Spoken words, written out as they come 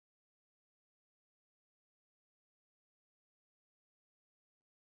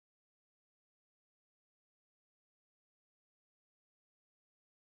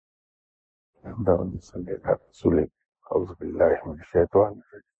اللهم صل على رسول اعوذ باللہ من الشیطان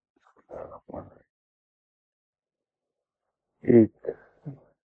الرجیم بسم اللہ الرحمن الرحیم۔ ایک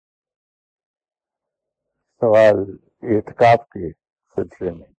سوال اعتکاف کے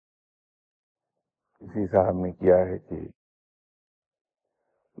سلسلے میں کسی صاحب نے کیا ہے کہ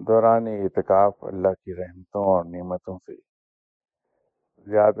دوران اعتکاف اللہ کی رحمتوں اور نعمتوں سے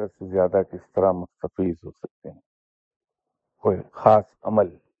زیادہ کس طرح مستفیض ہو سکتے ہیں، کوئی خاص عمل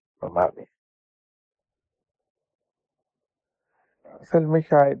فرما دیں۔ اصل میں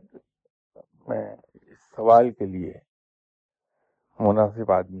شاید میں اس سوال کے لیے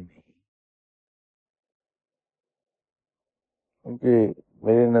مناسب آدمی نہیں، کیونکہ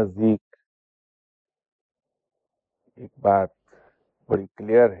میرے نزدیک ایک بات بڑی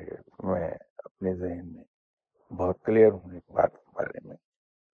کلیئر ہے، میں اپنے ذہن میں بہت کلیئر ہوں ایک بات کے بارے میں،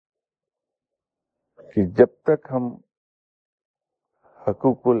 کہ جب تک ہم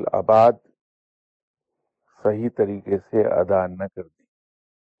حقوق العباد صحیح طریقے سے ادا نہ کر دیں،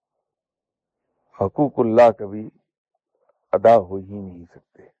 حقوق اللہ کبھی ادا ہو ہی نہیں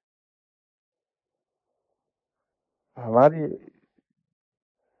سکتے۔ ہمارے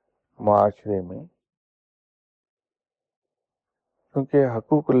معاشرے میں کیونکہ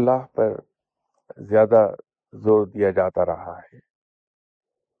حقوق اللہ پر زیادہ زور دیا جاتا رہا ہے،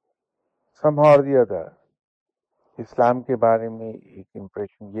 somehow or the other اسلام کے بارے میں ایک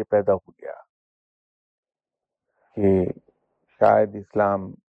امپریشن یہ پیدا ہو گیا کہ شاید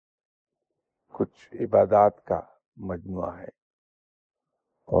اسلام کچھ عبادات کا مجموعہ ہے،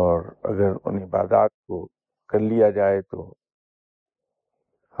 اور اگر ان عبادات کو کر لیا جائے تو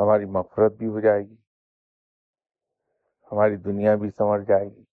ہماری مغفرت بھی ہو جائے گی، ہماری دنیا بھی سنور جائے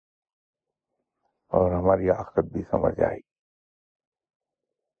گی اور ہماری آخرت بھی سنور جائے گی۔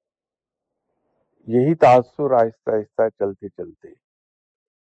 یہی تاثر آہستہ آہستہ چلتے چلتے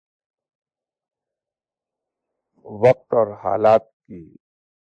وقت اور حالات کی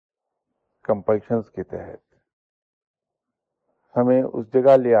کمپلشنز کے تحت ہمیں اس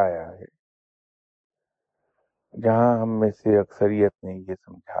جگہ لے آیا ہے جہاں ہم میں سے اکثریت نے یہ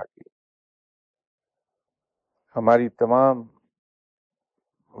سمجھا کہ ہماری تمام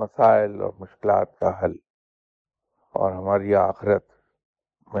مسائل اور مشکلات کا حل اور ہماری آخرت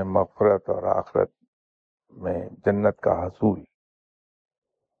میں مغفرت اور آخرت میں جنت کا حصول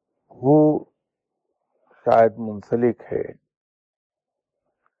وہ شاید منسلک ہے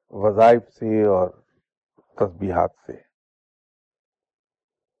وظائف سے اور تسبیحات سے۔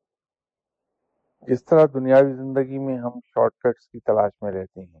 جس طرح دنیاوی زندگی میں ہم شارٹ کٹس کی تلاش میں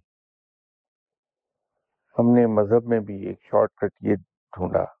رہتے ہیں، ہم نے مذہب میں بھی ایک شارٹ کٹ یہ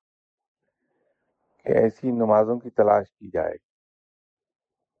ڈھونڈا کہ ایسی نمازوں کی تلاش کی جائے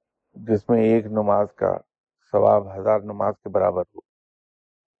جس میں ایک نماز کا ثواب 1000 نماز کے برابر ہو،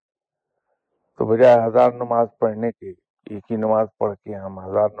 تو بجائے 1000 نماز پڑھنے کے ایک ہی نماز پڑھ کے ہم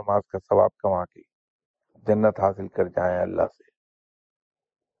 1000 نماز کا ثواب کما کے جنت حاصل کر جائیں اللہ سے۔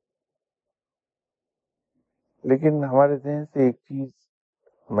 لیکن ہمارے ذہن سے ایک چیز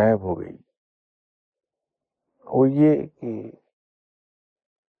محو ہو گئی، وہ یہ کہ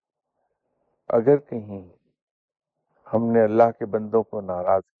اگر کہیں ہم نے اللہ کے بندوں کو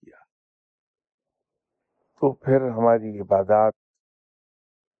ناراض کیا تو پھر ہماری عبادات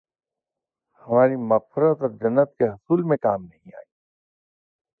ہماری مغفرت اور جنت کے حصول میں کام نہیں آئی۔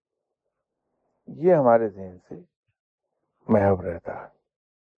 یہ ہمارے ذہن سے محو رہتا ہے۔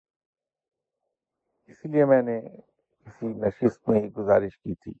 اسی لیے میں نے کسی نشست میں ایک گزارش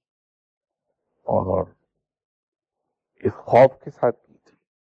کی تھی اور اس خوف کے ساتھ کی تھی،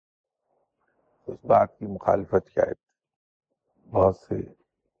 اس بات کی مخالفت شاید بہت سے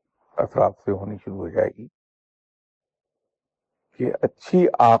اطراف سے ہونی شروع ہو جائے گی کہ اچھی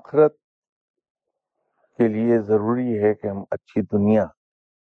آخرت کے لیے ضروری ہے کہ ہم اچھی دنیا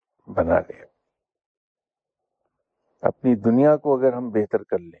بنا لیں۔ اپنی دنیا کو اگر ہم بہتر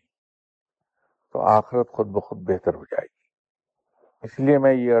کر لیں تو آخرت خود بخود بہتر ہو جائے گی۔ اس لیے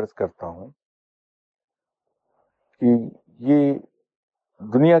میں یہ عرض کرتا ہوں کہ یہ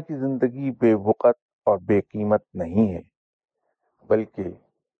دنیا کی زندگی بے وقت اور بے قیمت نہیں ہے، بلکہ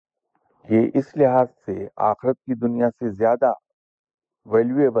یہ اس لحاظ سے آخرت کی دنیا سے زیادہ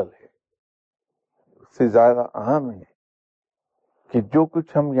ویلیویبل ہے، اس سے زیادہ اہم ہے کہ جو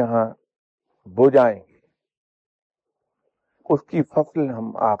کچھ ہم یہاں بو جائیں گے اس کی فصل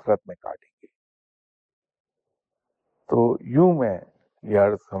ہم آخرت میں کاٹیں گے۔ تو یوں میں یہ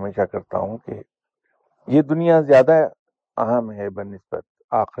عرض ہمیشہ کرتا ہوں کہ یہ دنیا زیادہ اہم ہے بنسبت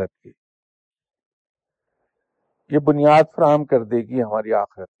آخرت کے، یہ بنیاد فراہم کر دے گی ہماری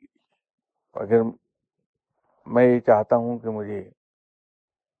آخرت کے لیے۔ اگر میں یہ چاہتا ہوں کہ مجھے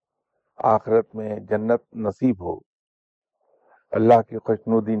آخرت میں جنت نصیب ہو، اللہ کی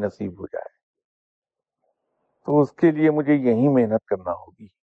خوشنودی نصیب ہو جائے، تو اس کے لیے مجھے یہی محنت کرنا ہوگی۔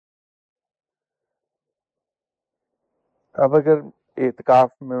 اب اگر اعتکاف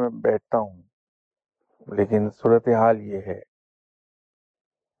میں بیٹھتا ہوں، لیکن صورتحال یہ ہے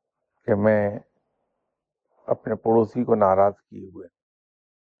کہ میں اپنے پڑوسی کو ناراض کیے ہوئے،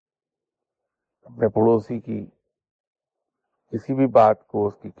 اپنے پڑوسی کی کسی بھی بات کو،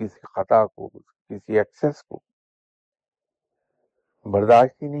 اس کی کسی خطا کو، کسی ایکسس کو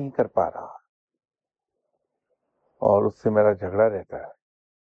برداشت ہی نہیں کر پا رہا، اور اس سے میرا جھگڑا رہتا ہے،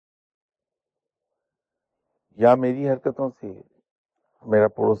 یا میری حرکتوں سے میرا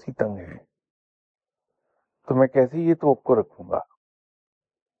پڑوسی تنگ ہے، تو میں کیسے یہ توقع رکھوں گا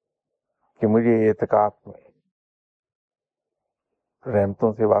کہ مجھے اعتکاف میں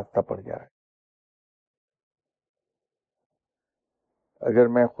رحمتوں سے واسطہ پڑ جائے؟ اگر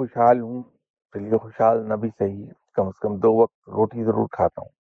میں خوشحال ہوں، چلیے خوشحال نہ بھی صحیح، کم از کم 2 وقت روٹی ضرور کھاتا ہوں۔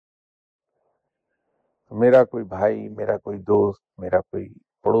 میرا کوئی بھائی، میرا کوئی دوست، میرا کوئی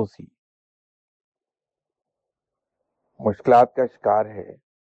پڑوسی مشکلات کا شکار ہے،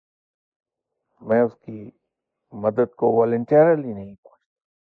 میں اس کی مدد کو والنٹیرلی نہیں پہنچتا،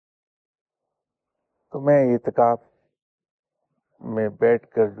 تو میں اعتکاف میں بیٹھ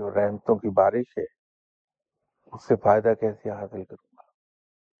کر جو رحمتوں کی بارش ہے، اس سے فائدہ کیسے حاصل کروں گا؟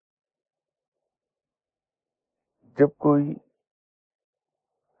 جب کوئی،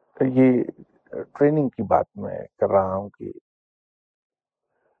 یہ ٹریننگ کی بات میں کر رہا ہوں کہ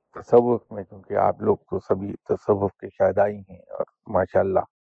تصوف میں، کیونکہ آپ لوگ تو سبھی تصوف کے شائدائی ہیں، اور ماشاءاللہ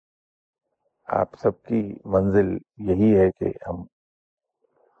آپ سب کی منزل یہی ہے کہ ہم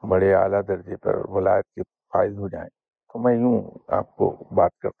بڑے اعلیٰ درجے پر ولایت کے فائز ہو جائیں، تو میں یوں آپ کو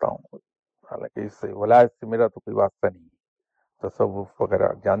بات کرتا ہوں، حالانکہ اس سے ولایت سے میرا تو کوئی واسطہ نہیں ہے، تصوف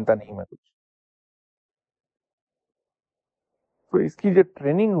وغیرہ جانتا نہیں میں کچھ۔ تو اس کی جو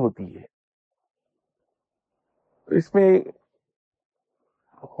ٹریننگ ہوتی ہے، تو اس میں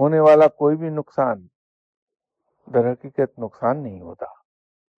ہونے والا کوئی بھی نقصان در حقیقت نقصان نہیں ہوتا،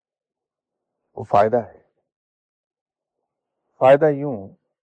 وہ فائدہ ہے۔ فائدہ یوں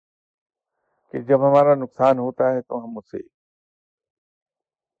کہ جب ہمارا نقصان ہوتا ہے تو ہم اسے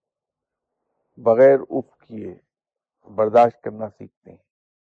بغیر اف کیے برداشت کرنا سیکھتے ہیں،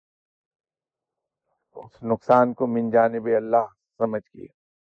 اس نقصان کو من جانب اللہ سمجھ کے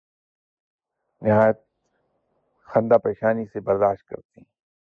نہایت خندہ پیشانی سے برداشت کرتے ہیں،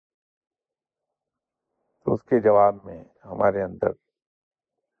 تو اس کے جواب میں ہمارے اندر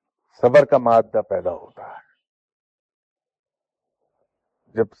صبر کا مادہ پیدا ہوتا ہے۔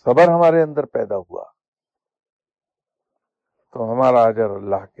 جب صبر ہمارے اندر پیدا ہوا تو ہمارا اجر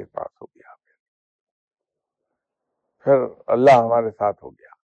اللہ کے پاس ہو گیا، پھر اللہ ہمارے ساتھ ہو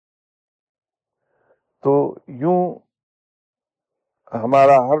گیا، تو یوں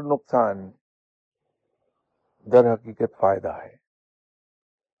ہمارا ہر نقصان در حقیقت فائدہ ہے۔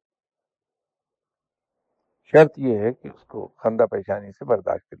 شرط یہ ہے کہ اس کو خندہ پیشانی سے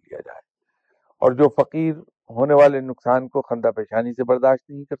برداشت کر لیا جائے، اور جو فقیر ہونے والے نقصان کو خندہ پیشانی سے برداشت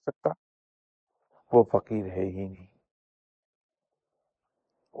نہیں کر سکتا، وہ فقیر ہے ہی نہیں،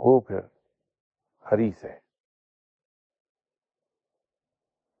 وہ پھر حریص ہے۔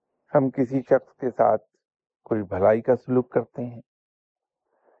 ہم کسی شخص کے ساتھ کوئی بھلائی کا سلوک کرتے ہیں،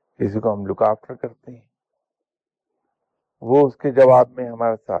 کسی کو ہم لک آفٹر کرتے ہیں، وہ اس کے جواب میں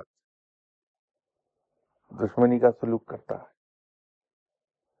ہمارے ساتھ دشمنی کا سلوک کرتا ہے،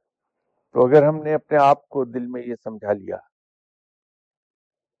 تو اگر ہم نے اپنے آپ کو دل میں یہ سمجھا لیا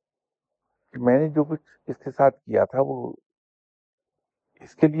کہ میں نے جو کچھ اس کے ساتھ کیا تھا وہ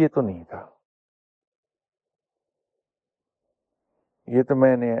اس کے لیے تو نہیں تھا، یہ تو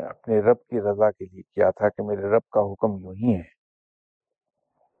میں نے اپنے رب کی رضا کے لیے کیا تھا، کہ میرے رب کا حکم یوں ہی ہے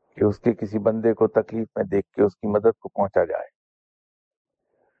کہ اس کے کسی بندے کو تکلیف میں دیکھ کے اس کی مدد کو پہنچا جائے،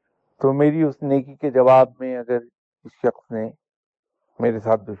 تو میری اس نیکی کے جواب میں اگر اس شخص نے میرے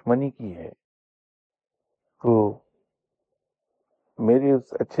ساتھ دشمنی کی ہے، تو میرے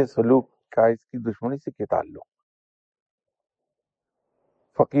اس اچھے سلوک کا اس کی دشمنی سے کیا تعلق؟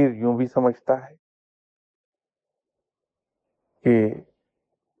 فقیر یوں بھی سمجھتا ہے کہ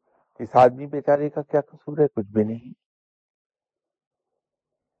اس آدمی بیچارے کا کیا قصور ہے، کچھ بھی نہیں،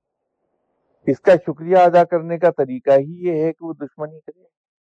 اس کا شکریہ ادا کرنے کا طریقہ ہی یہ ہے کہ وہ دشمنی کرے،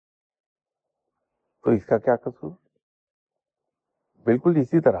 تو اس کا کیا قصور؟ بالکل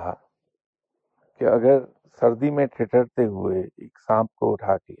اسی طرح کہ اگر سردی میں ٹھٹھرتے ہوئے ایک سانپ کو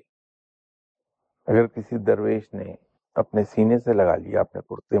اٹھا کے اگر کسی درویش نے اپنے سینے سے لگا لیا، اپنے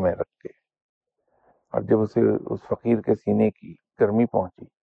کرتے میں رکھ کے، اور جب اسے اس فقیر کے سینے کی گرمی پہنچی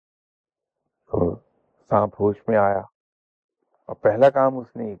تو سانپ ہوش میں آیا اور پہلا کام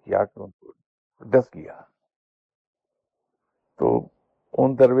اس نے یہ کیا کہ ان کو ڈس لیا. تو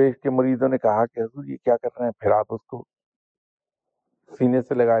ان درویش کے مریدوں نے کہا کہ حضور یہ کیا کر رہے ہیں، پھر آپ اس کو سینے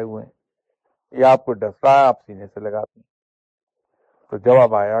سے لگائے ہوئے ہیں، یہ آپ کو ڈس رہا ہے، آپ سینے سے لگاتے ہیں. تو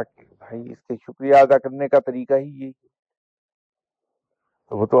جواب آیا کہ بھائی اس کے شکریہ ادا کرنے کا طریقہ ہی یہی ہے.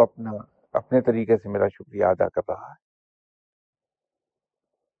 تو وہ تو اپنے طریقے سے میرا شکریہ ادا کر رہا ہے.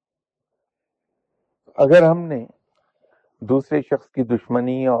 اگر ہم نے دوسرے شخص کی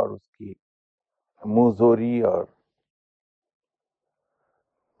دشمنی اور اس کی منہ زوری اور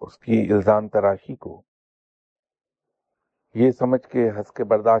اس کی الزام تراشی کو یہ سمجھ کے ہنس کے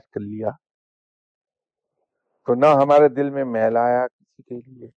برداشت کر لیا تو نہ ہمارے دل میں میل آیا کسی کے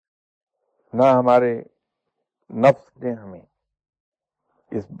لیے، نہ ہمارے نفس نے ہمیں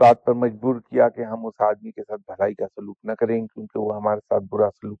اس بات پر مجبور کیا کہ ہم اس آدمی کے ساتھ بھلائی کا سلوک نہ کریں کیونکہ وہ ہمارے ساتھ برا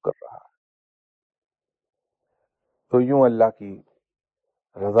سلوک کر رہا ہے. تو یوں اللہ کی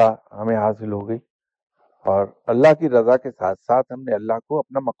رضا ہمیں حاصل ہو گئی، اور اللہ کی رضا کے ساتھ ساتھ ہم نے اللہ کو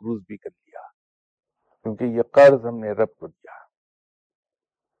اپنا مقروض بھی کر لیا، کیونکہ یہ قرض ہم نے رب کو دیا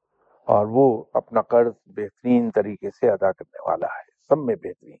اور وہ اپنا قرض بہترین طریقے سے ادا کرنے والا ہے، سب میں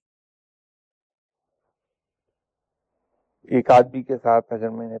بہترین. ایک آدمی کے ساتھ اگر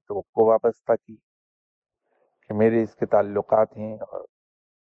میں نے توقع وابستہ کی کہ میرے اس کے تعلقات ہیں اور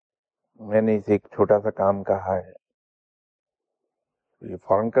میں نے اسے ایک چھوٹا سا کام کہا ہے، تو یہ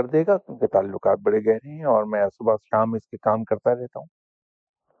فوراً کر دے گا کیونکہ تعلقات بڑے گہرے ہیں اور میں صبح شام اس کے کام کرتا رہتا ہوں.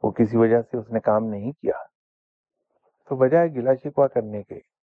 وہ کسی وجہ سے اس نے کام نہیں کیا تو بجائے گلا شکوہ کرنے کے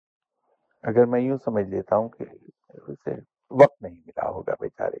اگر میں یوں سمجھ لیتا ہوں کہ اسے وقت نہیں ملا ہوگا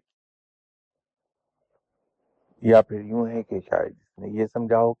بیچارے، یا پھر یوں ہے کہ شاید اس نے یہ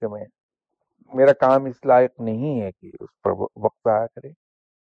سمجھا ہو کہ میرا کام اس لائق نہیں ہے کہ اس پر وقت ضائع کرے،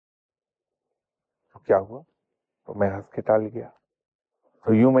 تو کیا ہوا؟ تو میں ہنس کے ٹال گیا.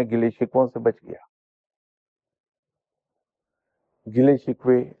 تو یوں میں گلے شکووں سے بچ گیا. گلے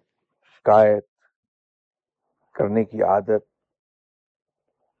شکوے، شکایت کرنے کی عادت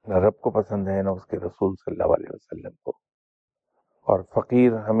نہ رب کو پسند ہے نہ اس کے رسول صلی اللہ علیہ وسلم کو. اور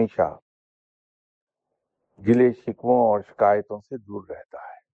فقیر ہمیشہ گلے شکووں اور شکایتوں سے دور رہتا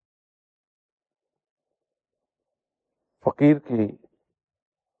ہے. فقیر کی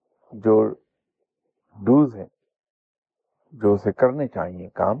جو ڈوز ہیں جو اسے کرنے چاہیے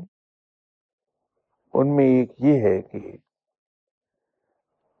کام، ان میں ایک یہ ہے کہ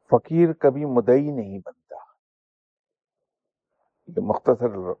فقیر کبھی مدعی نہیں بنتا. یہ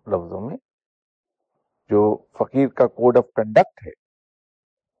مختصر لفظوں میں جو فقیر کا کوڈ آف کنڈکٹ ہے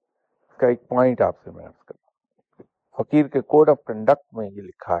اس کا ایک پوائنٹ آپ سے میں عرض کرتا ہوں. فقیر کے کوڈ آف کنڈکٹ میں یہ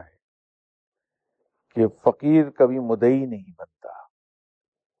لکھا ہے کہ فقیر کبھی مدعی نہیں بنتا.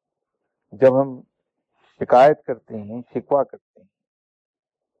 جب ہم شکایت کرتے ہیں، شکوہ کرتے ہیں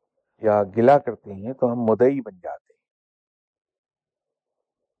یا گلہ کرتے ہیں تو ہم مدعی بن جاتے ہیں.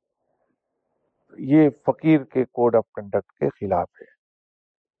 یہ فقیر کے کوڈ آف کنڈکٹ کے خلاف ہے.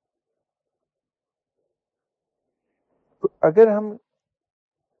 تو اگر ہم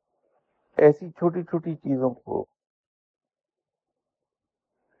ایسی چھوٹی چھوٹی چیزوں کو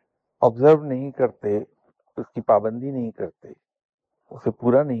آبزرو نہیں کرتے، اس کی پابندی نہیں کرتے، اسے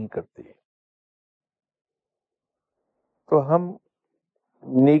پورا نہیں کرتے، تو ہم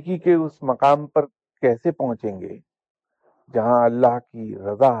نیکی کے اس مقام پر کیسے پہنچیں گے جہاں اللہ کی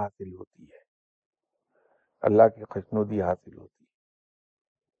رضا حاصل ہوتی ہے، اللہ کی خوشنودی حاصل ہوتی ہے.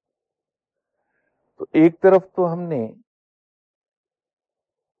 تو ایک طرف تو ہم نے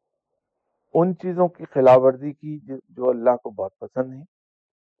ان چیزوں کی خلاف ورزی کی جو اللہ کو بہت پسند ہیں،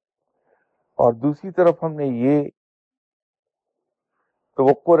 اور دوسری طرف ہم نے یہ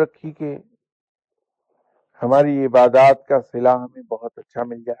توقع رکھی کہ ہماری عبادات کا صلہ ہمیں بہت اچھا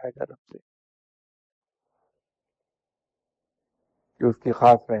مل جائے گا رب سے، کہ اس کی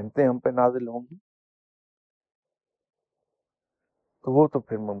خاص رحمتیں ہم پہ نازل ہوں گی. تو وہ تو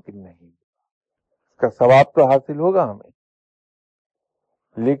پھر ممکن نہیں. اس کا ثواب تو حاصل ہوگا ہمیں،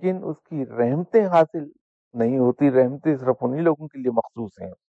 لیکن اس کی رحمتیں حاصل نہیں ہوتی. رحمتیں صرف انہی لوگوں کے لیے مخصوص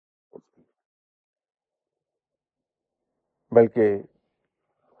ہیں، بلکہ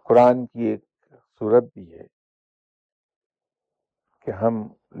قرآن کی ایک صورت بھی ہے کہ ہم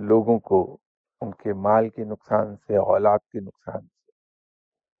لوگوں کو ان کے مال کے نقصان سے، اولاد کے نقصان سے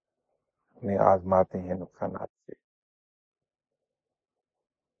انہیں آزماتے ہیں، نقصانات سے.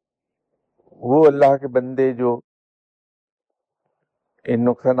 وہ اللہ کے بندے جو ان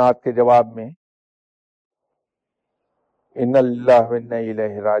نقصانات کے جواب میں ان اللہ و انا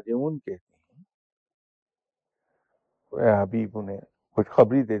الیہ راجعون کہتے ہیں، اے حبیب انہیں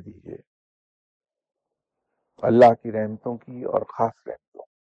خوشخبری دے دیجئے اللہ کی رحمتوں کی اور خاص رحمتوں.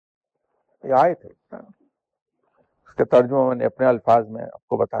 یہ آیت ہے، اس کا ترجمہ میں نے اپنے الفاظ میں آپ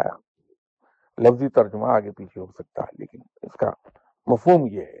کو بتایا. لفظی ترجمہ آگے پیچھے ہو سکتا ہے، لیکن اس کا مفہوم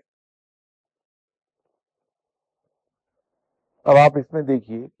یہ ہے. اب آپ اس میں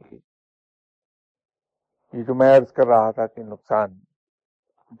دیکھیے کہ یہ جو میں عرض کر رہا تھا کہ نقصان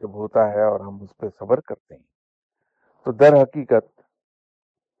جب ہوتا ہے اور ہم اس پہ صبر کرتے ہیں تو در حقیقت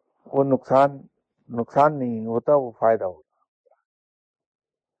وہ نقصان نہیں ہوتا، وہ فائدہ ہوتا.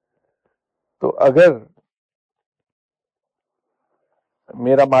 تو اگر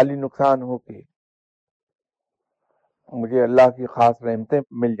میرا مالی نقصان ہو کے مجھے اللہ کی خاص رحمتیں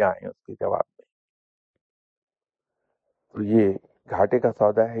مل جائیں اس کے جواب میں، تو یہ گھاٹے کا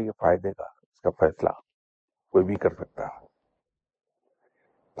سودا ہے، یہ فائدے کا، اس کا فیصلہ کوئی بھی کر سکتا ہے.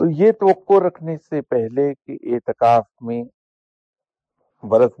 تو یہ توقع رکھنے سے پہلے کہ اعتکاف میں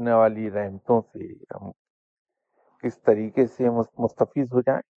برسنے والی رحمتوں سے ہم کس طریقے سے مستفیض ہو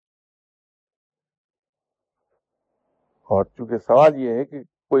جائیں، اور چونکہ سوال یہ ہے کہ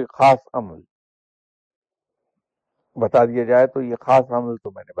کوئی خاص عمل بتا دیا جائے، تو یہ خاص عمل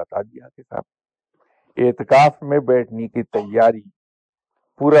تو میں نے بتا دیا کہ صاحب اعتکاف میں بیٹھنے کی تیاری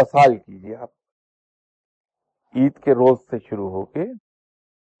پورا سال کیجیے آپ. عید کے روز سے شروع ہو کے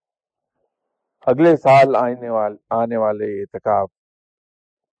اگلے سال آنے والے اعتکاف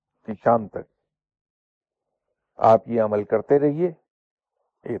کی شام تک آپ یہ عمل کرتے رہیے.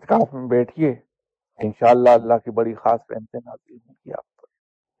 اعتکاف میں بیٹھیے، انشاءاللہ اللہ کی بڑی خاص رحمتیں نازل ہوں گی آپ پر.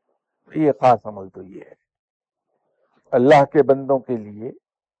 یہ خاص عمل تو یہ ہے، اللہ کے بندوں کے لیے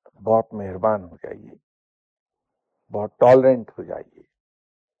بہت مہربان ہو جائیے، بہت ٹالرنٹ ہو جائیے.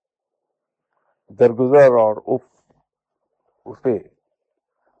 درگزر اور اسے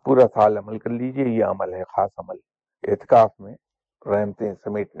پورا سال عمل کر لیجئے. یہ عمل ہے خاص عمل، اعتکاف میں رحمتیں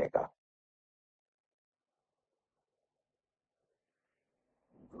سمیٹنے کا.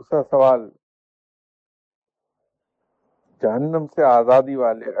 دوسرا سوال، جہنم سے آزادی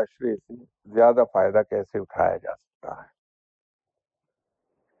والے عشرے سے زیادہ فائدہ کیسے اٹھایا جا سکتا ہے؟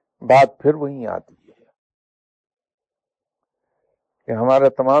 بات پھر وہیں آتی ہے کہ ہمارا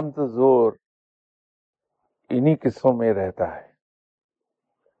تمام تو زور انہی قصوں میں رہتا ہے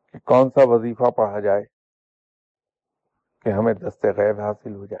کہ کون سا وظیفہ پڑھا جائے کہ ہمیں دست غیب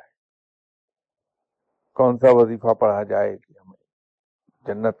حاصل ہو جائے، کون سا وظیفہ پڑھا جائے کہ ہمیں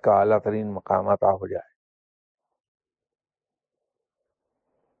جنت کا اعلیٰ ترین مقام عطا ہو جائے،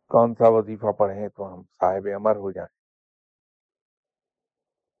 کون سا وظیفہ پڑھیں تو ہم صاحب امر ہو جائیں.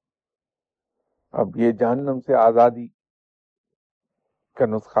 اب یہ جہنم سے آزادی کا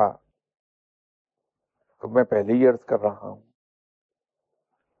نسخہ تو میں پہلے ہی عرض کر رہا ہوں.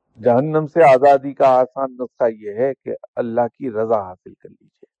 جہنم سے آزادی کا آسان نسخہ یہ ہے کہ اللہ کی رضا حاصل کر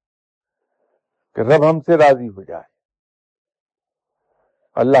لیجیے، کہ رب ہم سے راضی ہو جائے،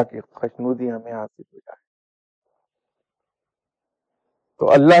 اللہ کی خوشنودی ہمیں حاصل ہو جائے.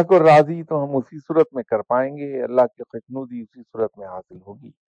 تو اللہ کو راضی تو ہم اسی صورت میں کر پائیں گے، اللہ کی خوشنودی اسی صورت میں حاصل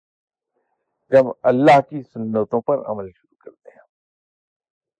ہوگی جب اللہ کی سنتوں پر عمل شروع کرتے ہیں.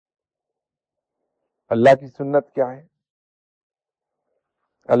 اللہ کی سنت کیا ہے؟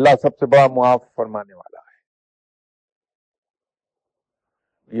 اللہ سب سے بڑا معاف فرمانے والا ہے،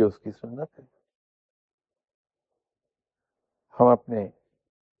 یہ اس کی سنت ہے. ہم اپنے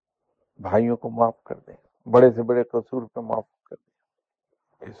بھائیوں کو معاف کر دیں، بڑے سے بڑے قصور پہ معاف کر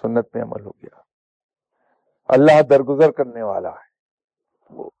دیں، یہ سنت پہ عمل ہو گیا. اللہ درگزر کرنے والا ہے،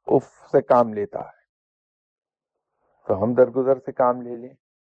 وہ اف سے کام لیتا ہے، تو ہم درگزر سے کام لے لیں،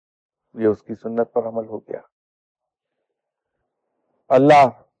 یہ اس کی سنت پر عمل ہو گیا. اللہ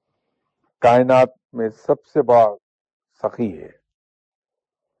کائنات میں سب سے بڑا سخی ہے،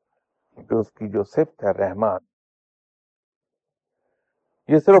 کہ اس کی جو صفت ہے رحمان،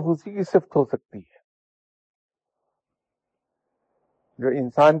 یہ صرف اسی کی صفت ہو سکتی ہے جو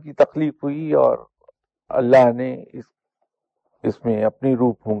انسان کی تخلیق ہوئی اور اللہ نے اس میں اپنی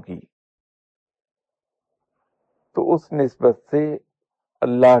روح پھونکی. تو اس نسبت سے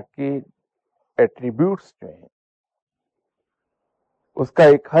اللہ کے ایٹریبیوٹس جو ہیں اس کا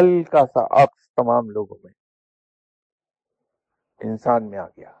ایک ہلکا سا عکس تمام لوگوں میں، انسان میں آ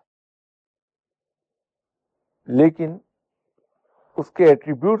گیا. لیکن اس کے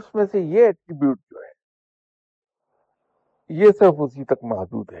ایٹریبیوٹس میں سے یہ ایٹریبیوٹ جو ہے یہ صرف اسی تک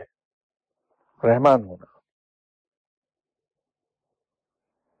محدود ہے، رحمان ہونا.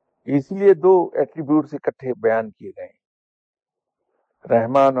 اس لیے دو ایٹریبیوٹس اکٹھے بیان کیے گئے ہیں،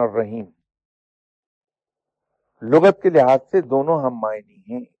 رحمان اور رحیم. لغت کے لحاظ سے دونوں ہم معنی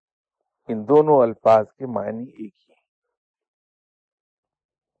ہیں، ان دونوں الفاظ کے معنی ایک ہی ہیں.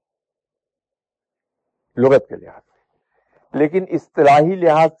 لغت کے لحاظ سے، لیکن اصطلاحی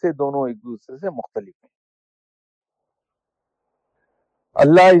لحاظ سے دونوں ایک دوسرے سے مختلف ہیں۔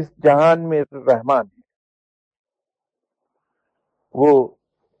 اللہ اس جہان میں رحمان ہے، وہ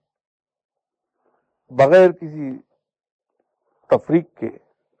بغیر کسی تفریق کے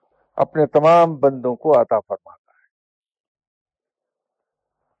اپنے تمام بندوں کو عطا فرماتا ہے،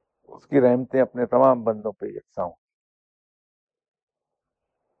 اس کی رحمتیں اپنے تمام بندوں پہ یکساں ہوں،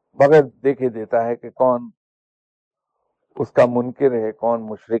 بغیر دیکھے دیتا ہے کہ کون اس کا منکر ہے، کون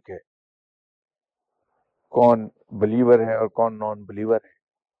مشرک ہے، کون بلیور ہے اور کون نان بلیور ہے،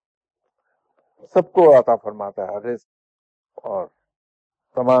 سب کو عطا فرماتا ہے رزق اور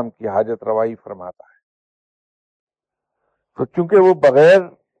تمام کی حاجت روائی فرماتا ہے۔ تو چونکہ وہ بغیر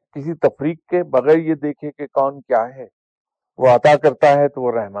کسی تفریق کے، بغیر یہ دیکھے کہ کون کیا ہے، وہ عطا کرتا ہے، تو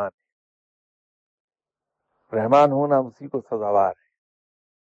وہ رحمان ہے۔ رحمان ہونا اسی کو سزاوار ہے،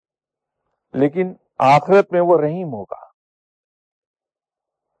 لیکن آخرت میں وہ رحیم ہوگا۔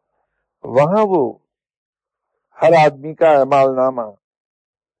 وہاں وہ ہر آدمی کا اعمال نامہ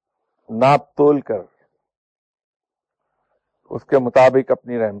ناپ تول کر اس کے مطابق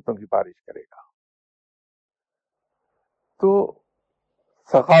اپنی رحمتوں کی بارش کرے گا۔ تو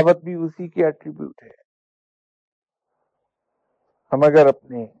سخاوت بھی اسی کی ایٹریبیوٹ ہے۔ ہم اگر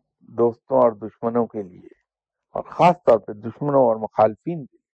اپنے دوستوں اور دشمنوں کے لیے، اور خاص طور پہ دشمنوں اور مخالفین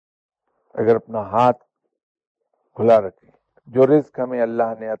کے لیے، اگر اپنا ہاتھ کھلا رکھیں، جو رزق ہمیں اللہ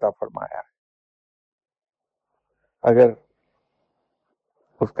نے عطا فرمایا ہے، اگر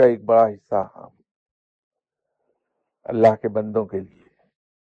اس کا ایک بڑا حصہ ہم اللہ کے بندوں کے لیے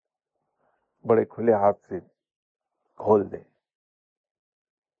بڑے کھلے ہاتھ سے کھول دیں،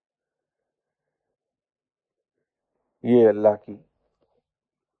 یہ اللہ کی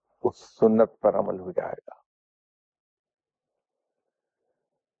اس سنت پر عمل ہو جائے گا۔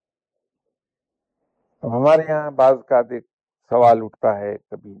 اب ہمارے یہاں بعض کا ایک سوال اٹھتا ہے،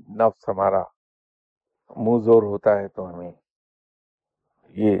 کبھی نفس ہمارا منہ زور ہوتا ہے تو ہمیں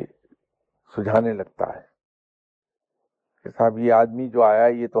یہ سجھانے لگتا ہے کہ صاحب یہ آدمی جو آیا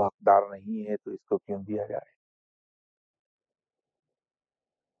یہ تو حقدار نہیں ہے، تو اس کو کیوں دیا جائے۔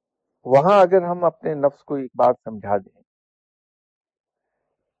 وہاں اگر ہم اپنے نفس کو ایک بات سمجھا دیں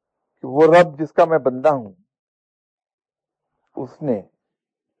کہ وہ رب جس کا میں بندہ ہوں، اس نے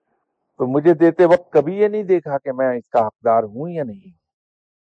تو مجھے دیتے وقت کبھی یہ نہیں دیکھا کہ میں اس کا حقدار ہوں یا نہیں،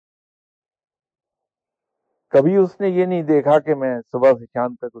 کبھی اس نے یہ نہیں دیکھا کہ میں صبح سے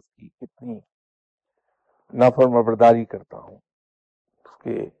شام تک اس کی کتنی نافرمانبرداری کرتا ہوں، اس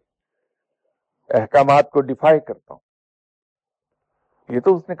کے احکامات کو ڈیفائی کرتا ہوں، یہ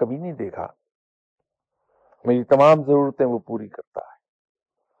تو اس نے کبھی نہیں دیکھا۔ میری تمام ضرورتیں وہ پوری کرتا ہے،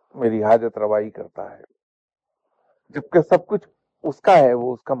 میری حاجت روائی کرتا ہے، جبکہ سب کچھ اس کا ہے،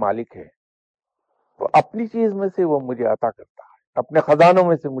 وہ اس کا مالک ہے، تو اپنی چیز میں سے وہ مجھے عطا کرتا ہے، اپنے خزانوں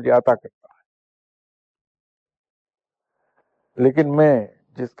میں سے مجھے عطا کرتا ہے۔ لیکن میں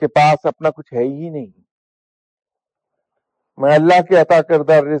جس کے پاس اپنا کچھ ہے ہی نہیں، میں اللہ کے عطا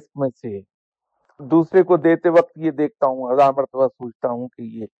کردہ رزق میں سے دوسرے کو دیتے وقت یہ دیکھتا ہوں، ہزار مرتبہ سوچتا ہوں کہ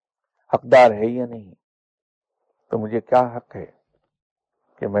یہ حقدار ہے یا نہیں، تو مجھے کیا حق ہے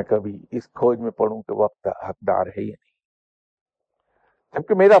کہ میں کبھی اس کھوج میں پڑوں کہ وہ حقدار ہے یا نہیں،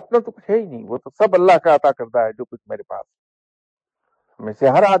 جبکہ میرا اپنا تو کچھ ہے ہی نہیں، وہ تو سب اللہ کا عطا کردہ ہے۔ جو کچھ میرے پاس میں سے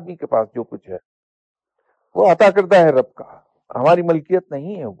ہر آدمی کے پاس جو کچھ ہے وہ عطا کردہ ہے رب کا، ہماری ملکیت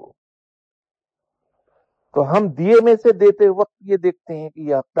نہیں ہے وہ۔ تو ہم دیے میں سے دیتے وقت یہ دیکھتے ہیں کہ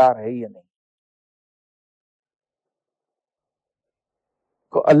یہ حقدار ہے یا نہیں۔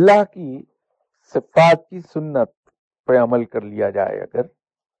 تو اللہ کی صفات کی سنت پہ عمل کر لیا جائے اگر،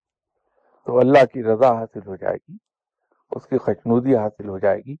 تو اللہ کی رضا حاصل ہو جائے گی، اس کی خوشنودی حاصل ہو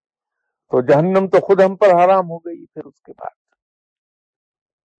جائے گی، تو جہنم تو خود ہم پر حرام ہو گئی۔ پھر اس کے بعد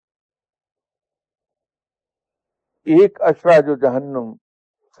ایک اشرا جو جہنم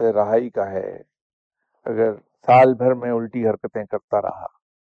سے رہائی کا ہے، اگر سال بھر میں الٹی حرکتیں کرتا رہا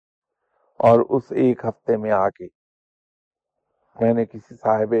اور اس ایک ہفتے میں آ کے میں نے کسی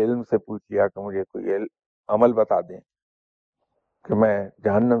صاحب علم سے پوچھ لیا کہ مجھے کوئی عمل بتا دیں کہ میں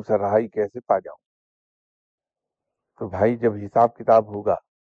جہنم سے رہائی کیسے پا جاؤں، تو بھائی جب حساب کتاب ہوگا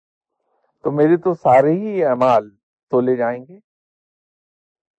تو میرے تو سارے ہی اعمال تولے جائیں گے۔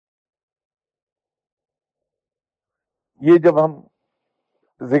 یہ جب ہم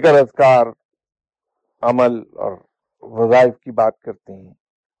ذکر اذکار، عمل اور وظائف کی بات کرتے ہیں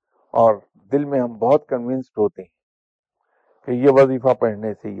اور دل میں ہم بہت کنونسڈ ہوتے ہیں کہ یہ وظیفہ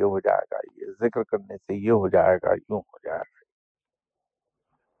پڑھنے سے یہ ہو جائے گا، یہ ذکر کرنے سے یہ ہو جائے گا، یوں ہو جائے گا،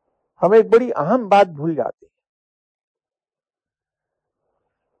 ہم ایک بڑی اہم بات بھول جاتے ہیں۔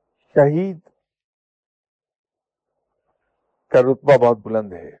 شہید کا رتبہ بہت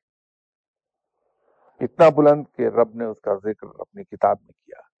بلند ہے، اتنا بلند کہ رب نے اس کا ذکر اپنی کتاب میں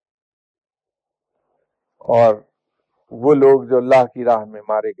کیا، اور وہ لوگ جو اللہ کی راہ میں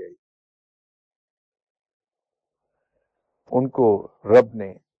مارے گئے ان کو رب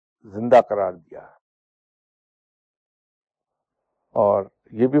نے زندہ قرار دیا، اور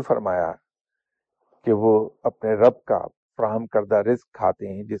یہ بھی فرمایا کہ وہ اپنے رب کا فراہم کردہ رزق کھاتے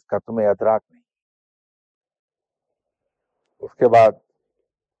ہیں جس کا تمہیں ادراک نہیں۔ اس کے بعد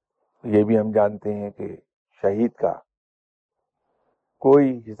یہ بھی ہم جانتے ہیں کہ شہید کا کوئی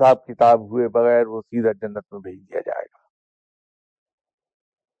حساب کتاب ہوئے بغیر وہ سیدھا جنت میں بھیج دیا جائے گا،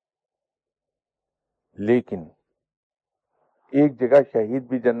 لیکن ایک جگہ شہید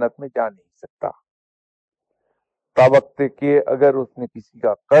بھی جنت میں جا نہیں سکتا تا وقت کہ اگر اس نے کسی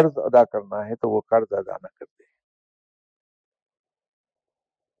کا قرض ادا کرنا ہے تو وہ قرض ادا نہ کر دے۔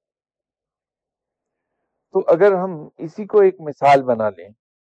 تو اگر ہم اسی کو ایک مثال بنا لیں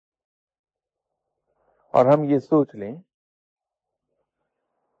اور ہم یہ سوچ لیں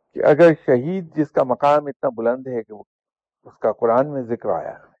کہ اگر شہید جس کا مقام اتنا بلند ہے کہ اس کا قرآن میں ذکر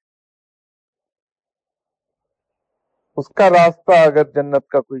آیا ہے، اس کا راستہ اگر جنت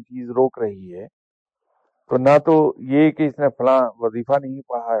کا کوئی چیز روک رہی ہے تو نہ تو یہ کہ اس نے فلاں وظیفہ نہیں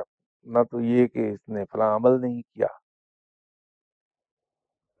پڑھا، نہ تو یہ کہ اس نے فلاں عمل نہیں کیا،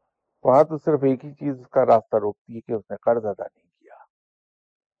 وہاں تو صرف ایک ہی چیز اس کا راستہ روکتی ہے کہ اس نے قرض ادا نہیں کیا۔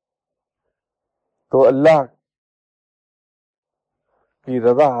 تو اللہ کی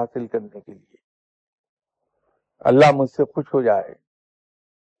رضا حاصل کرنے کے لیے، اللہ مجھ سے خوش ہو جائے،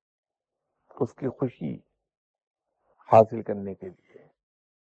 اس کی خوشی حاصل کرنے کے لیے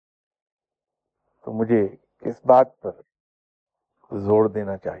تو مجھے کس بات پر زور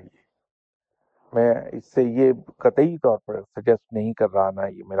دینا چاہیے؟ میں اس سے یہ قطعی طور پر سجیسٹ نہیں کر رہا، نہ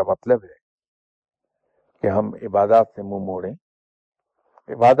یہ میرا مطلب ہے کہ ہم عبادات سے منہ موڑیں۔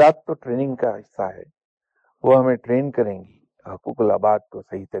 عبادات تو ٹریننگ کا حصہ ہے، وہ ہمیں ٹرین کریں گی حقوق العباد کو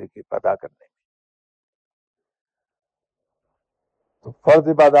صحیح طریقے پر ادا کرنے میں۔ تو فرض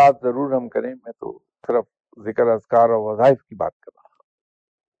عبادات ضرور ہم کریں، میں تو صرف ذکر اذکار اور وظائف کی بات کر رہا ہوں،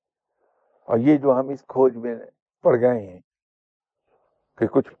 اور یہ جو ہم اس کھوج میں پڑ گئے ہیں کہ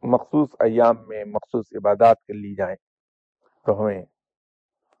کچھ مخصوص ایام میں مخصوص عبادات کر لی جائیں تو ہمیں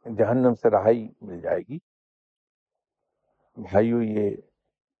جہنم سے رہائی مل جائے گی۔ بھائیو، یہ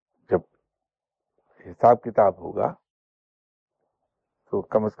جب حساب کتاب ہوگا تو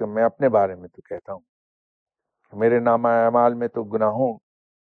کم از کم میں اپنے بارے میں تو کہتا ہوں کہ میرے نامہ اعمال میں تو گناہوں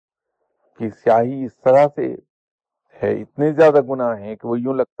کی سیاہی اس طرح سے ہے، اتنے زیادہ گناہ ہیں کہ وہ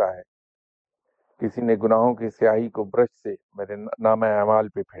یوں لگتا ہے کسی نے گناہوں کی سیاہی کو برش سے میرے نامہ اعمال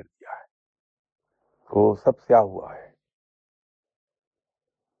پہ پھیر دیا ہے، تو وہ سب سیاہ ہوا ہے۔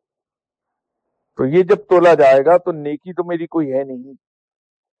 تو یہ جب تولا جائے گا تو نیکی تو میری کوئی ہے نہیں،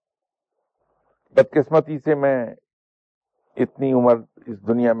 بدقسمتی سے میں اتنی عمر اس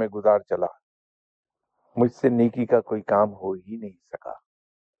دنیا میں گزار چلا، مجھ سے نیکی کا کوئی کام ہو ہی نہیں سکا۔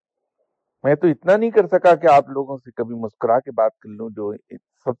 میں تو اتنا نہیں کر سکا کہ آپ لوگوں سے کبھی مسکرا کے بات کر لوں، جو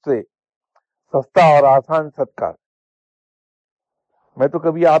سب سے سستا اور آسان صدقہ۔ میں تو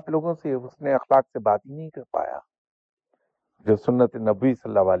کبھی آپ لوگوں سے حسن اخلاق سے بات ہی نہیں کر پایا جو سنت نبی صلی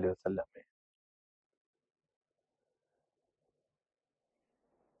اللہ علیہ وسلم ہے۔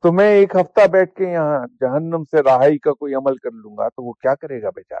 تو میں ایک ہفتہ بیٹھ کے یہاں جہنم سے رہائی کا کوئی عمل کر لوں گا تو وہ کیا کرے گا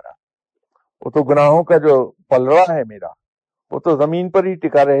بیچارہ؟ وہ تو گناہوں کا جو پلڑا ہے میرا، وہ تو زمین پر ہی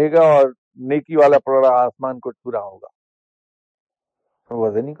ٹکا رہے گا، اور نیکی والا پلڑا آسمان کو چھو رہا ہوگا،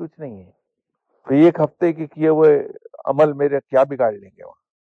 وزن ہی کچھ نہیں ہے۔ تو ایک ہفتے کے کیے ہوئے عمل میرے کیا بگاڑ لیں گے وہاں؟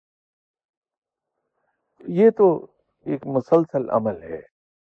 یہ تو ایک مسلسل عمل ہے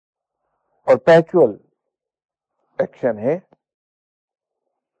اور پیچول ایکشن ہے،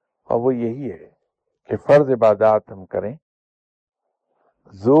 اور وہ یہی ہے کہ فرض عبادات ہم کریں،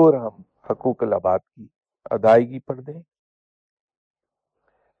 زور ہم حقوق العباد کی ادائیگی پر دیں،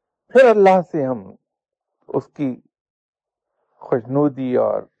 پھر اللہ سے ہم اس کی خوشنودی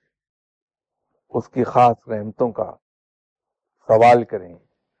اور اس کی خاص رحمتوں کا سوال کریں،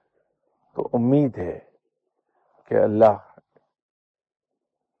 تو امید ہے کہ اللہ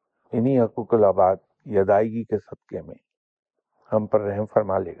انہی حقوق العباد کی ادائیگی کے صدقے میں ہم پر رحم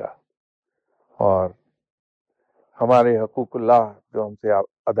فرما لے گا، اور ہمارے حقوق اللہ جو ہم سے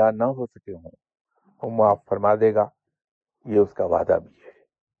ادا نہ ہو سکے ہوں وہ معاف فرما دے گا۔ یہ اس کا وعدہ بھی ہے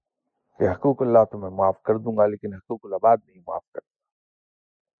کہ حقوق اللہ تو میں معاف کر دوں گا، لیکن حقوق العباد نہیں معاف کر دوں گا۔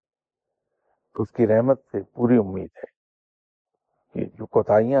 تو اس کی رحمت سے پوری امید ہے کہ جو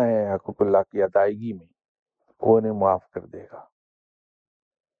کوتاہیاں ہیں حقوق اللہ کی ادائیگی میں وہ انہیں معاف کر دے گا۔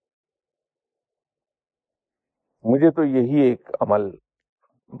 مجھے تو یہی ایک عمل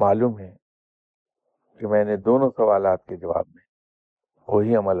معلوم ہے کہ میں نے دونوں سوالات کے جواب میں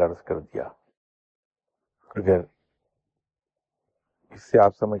وہی عمل عرض کر دیا. اگر اس سے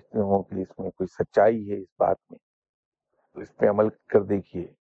آپ سمجھتے ہوں کہ اس میں کوئی سچائی ہے اس بات میں تو اس پہ عمل کر دیکھیے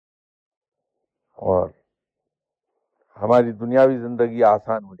اور ہماری دنیاوی زندگی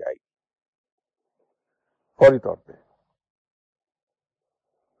آسان ہو جائے گی فوری طور پہ.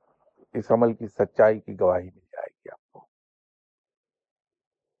 اس عمل کی سچائی کی گواہی مل جائے گی آپ کو.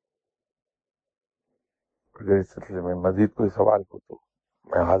 اگر اس سلسلے میں مزید کوئی سوال ہو تو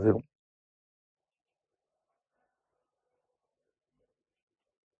میں حاضر ہوں.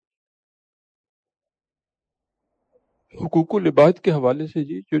 حقوق العباد کے حوالے سے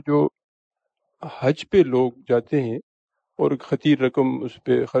جی جو حج پہ لوگ جاتے ہیں اور خطیر رقم اس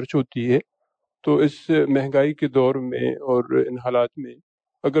پہ خرچ ہوتی ہے، تو اس مہنگائی کے دور میں اور ان حالات میں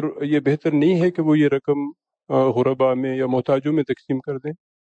اگر یہ بہتر نہیں ہے کہ وہ یہ رقم غربا میں یا محتاجوں میں تقسیم کر دیں؟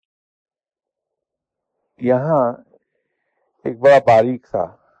 یہاں ایک بڑا باریک سا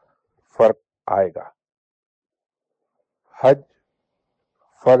فرق آئے گا. حج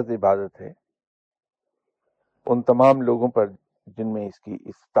فرض عبادت ہے ان تمام لوگوں پر جن میں اس کی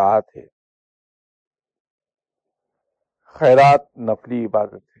استطاعت ہے. خیرات نفلی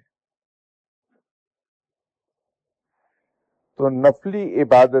عبادت ہے. تو نفلی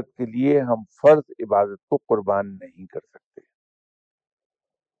عبادت کے لیے ہم فرض عبادت کو قربان نہیں کر سکتے.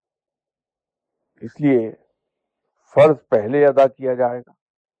 اس لیے فرض پہلے ادا کیا جائے گا،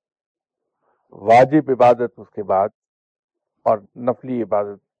 واجب عبادت اس کے بعد، اور نفلی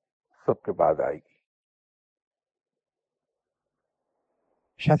عبادت سب کے بعد آئے گی.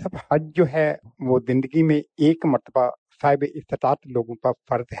 شاہ صاحب، حج جو ہے وہ زندگی میں ایک مرتبہ صاحب استطاعت لوگوں پر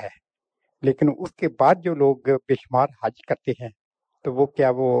فرض ہے، لیکن اس کے بعد جو لوگ بے شمار حج کرتے ہیں تو وہ کیا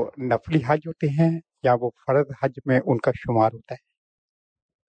وہ نفلی حج ہوتے ہیں یا وہ فرض حج میں ان کا شمار ہوتا ہے؟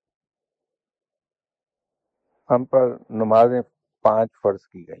 ہم پر نمازیں 5 فرض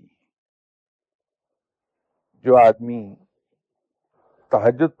کی گئی ہیں. جو آدمی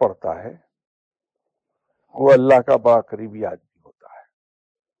تہجد پڑھتا ہے وہ اللہ کا بڑا قریبی آدمی ہوتا ہے.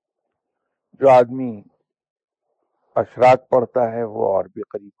 جو آدمی اشراق پڑھتا ہے وہ اور بھی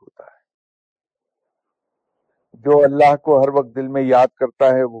قریب ہوتا ہے. جو اللہ کو ہر وقت دل میں یاد کرتا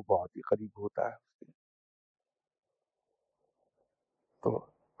ہے وہ بہت ہی قریب ہوتا ہے. تو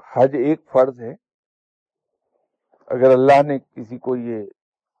حج ایک فرض ہے. اگر اللہ نے کسی کو یہ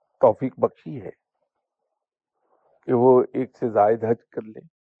توفیق بخشی ہے کہ وہ ایک سے زائد حج کر لے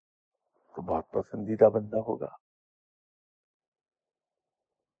تو بہت پسندیدہ بندہ ہوگا.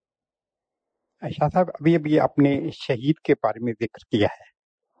 شاہ صاحب، ابھی آپ نے شہید کے بارے میں ذکر کیا ہے،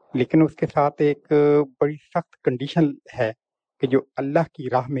 لیکن اس کے ساتھ ایک بڑی سخت کنڈیشن ہے کہ جو اللہ کی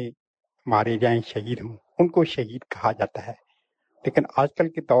راہ میں مارے جائیں، شہید ہوں، ان کو شہید کہا جاتا ہے. لیکن آج کل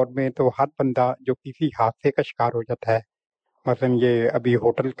کے دور میں تو ہر بندہ جو کسی حادثے کا شکار ہو جاتا ہے، مثلا یہ ابھی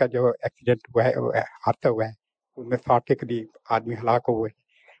ہوٹل کا جو ایکسیڈنٹ ہوا ہے، حادثہ ہوا ہے، اس میں 60 کے قریب آدمی ہلاک ہوئے،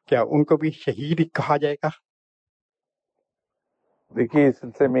 کیا ان کو بھی شہید ہی کہا جائے گا؟ دیکھیے، اس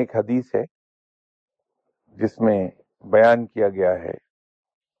سلسلے میں ایک حدیث ہے جس میں بیان کیا گیا ہے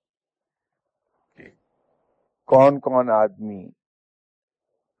کہ کون کون آدمی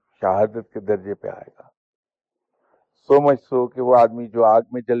شہادت کے درجے پہ آئے گا. سو مچ سو کہ وہ آدمی جو آگ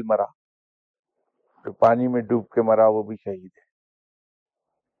میں جل مرا، جو پانی میں ڈوب کے مرا، وہ بھی شہید ہے.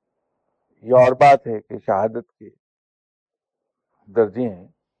 یہ اور بات ہے کہ شہادت کے درجے ہیں.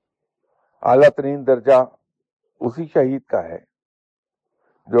 اعلیٰ ترین درجہ اسی شہید کا ہے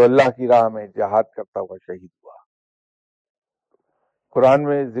جو اللہ کی راہ میں جہاد کرتا ہوا شہید ہوا. قرآن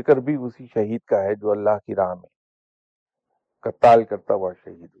میں ذکر بھی اسی شہید کا ہے جو اللہ کی راہ میں قتال کرتا ہوا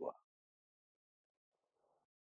شہید ہوا.